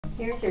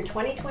Here's your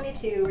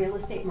 2022 real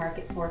estate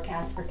market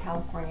forecast for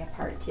California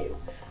Part 2.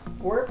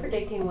 We're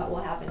predicting what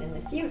will happen in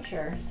the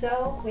future,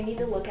 so we need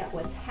to look at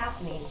what's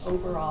happening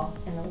overall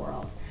in the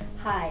world.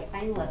 Hi,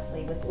 I'm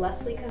Leslie with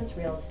Lesli Koontz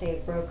Real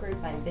Estate,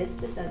 brokered by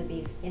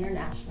𝗩𝗶𝗱𝗲𝗲𝗍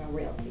International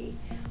Realty.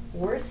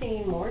 We're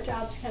seeing more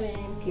jobs come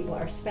in, people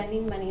are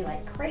spending money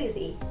like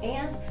crazy,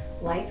 and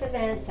life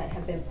events that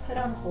have been put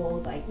on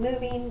hold like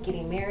moving,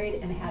 getting married,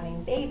 and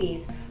having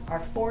babies are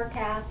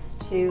forecast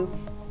to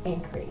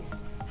increase.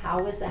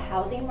 How is the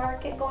housing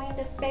market going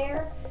to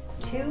fare?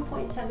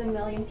 2.7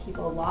 million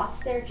people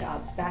lost their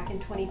jobs back in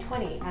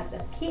 2020 at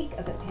the peak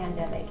of the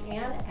pandemic,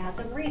 and as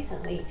of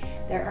recently,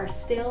 there are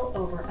still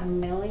over 1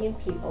 million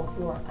people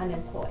who are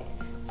unemployed.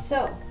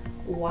 So,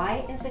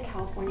 why is the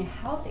California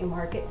housing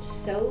market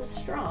so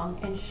strong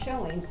and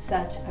showing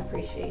such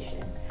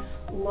appreciation?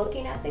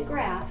 Looking at the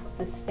graph,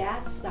 the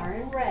stats that are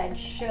in red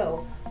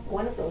show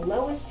one of the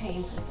lowest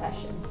paying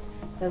professions.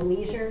 The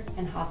leisure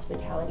and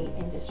hospitality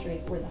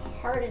industry were the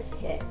hardest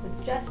hit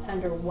with just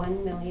under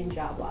 1 million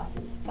job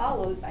losses,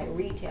 followed by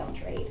retail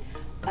trade,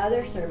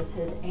 other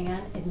services,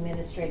 and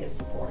administrative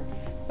support.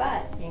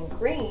 But in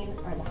green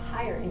are the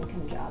higher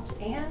income jobs,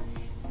 and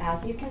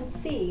as you can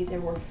see,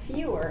 there were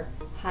fewer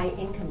high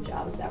income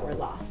jobs that were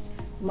lost.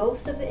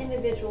 Most of the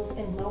individuals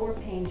in lower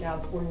paying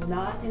jobs were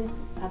not in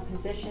a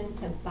position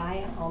to buy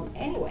a home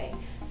anyway,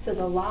 so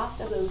the loss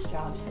of those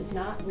jobs has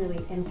not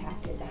really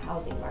impacted the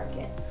housing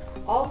market.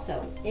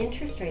 Also,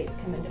 interest rates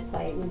come into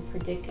play when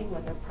predicting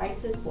whether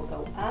prices will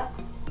go up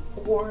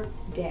or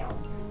down.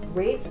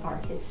 Rates are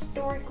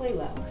historically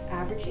low,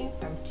 averaging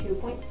from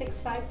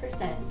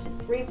 2.65% to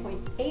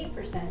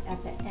 3.8%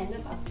 at the end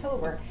of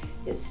October.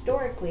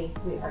 Historically,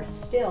 we are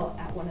still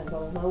at one of the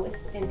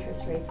lowest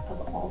interest rates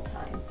of all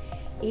time.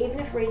 Even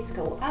if rates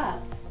go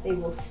up, they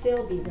will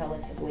still be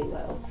relatively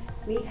low.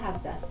 We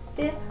have the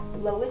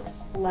 5th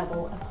lowest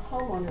level of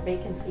homeowner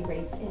vacancy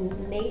rates in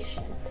the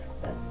nation,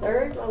 the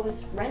 3rd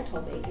lowest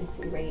rental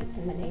vacancy rate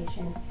in the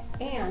nation,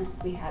 and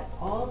we had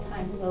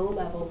all-time low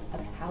levels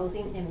of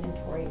housing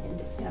inventory in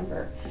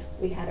December.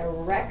 We had a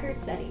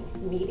record-setting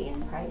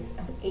median price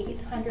of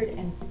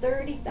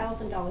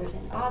 $830,000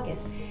 in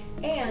August,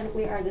 and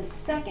we are the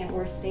 2nd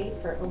worst state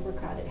for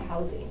overcrowded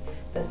housing,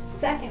 the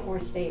 2nd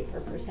worst state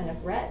for percent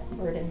of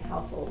rent-burdened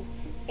households,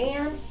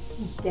 and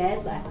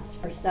dead last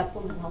for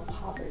supplemental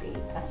poverty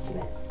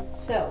estimates.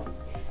 So,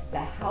 the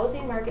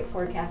housing market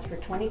forecast for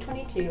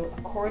 2022,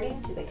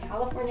 according to the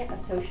California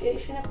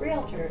Association of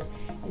Realtors,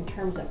 in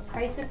terms of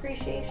price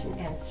appreciation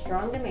and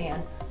strong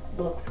demand,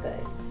 looks good.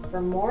 For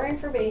more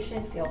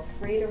information, feel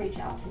free to reach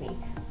out to me.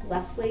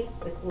 Lesli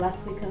with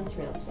Lesli Koontz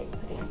Real Estate,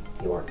 putting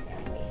to your hand.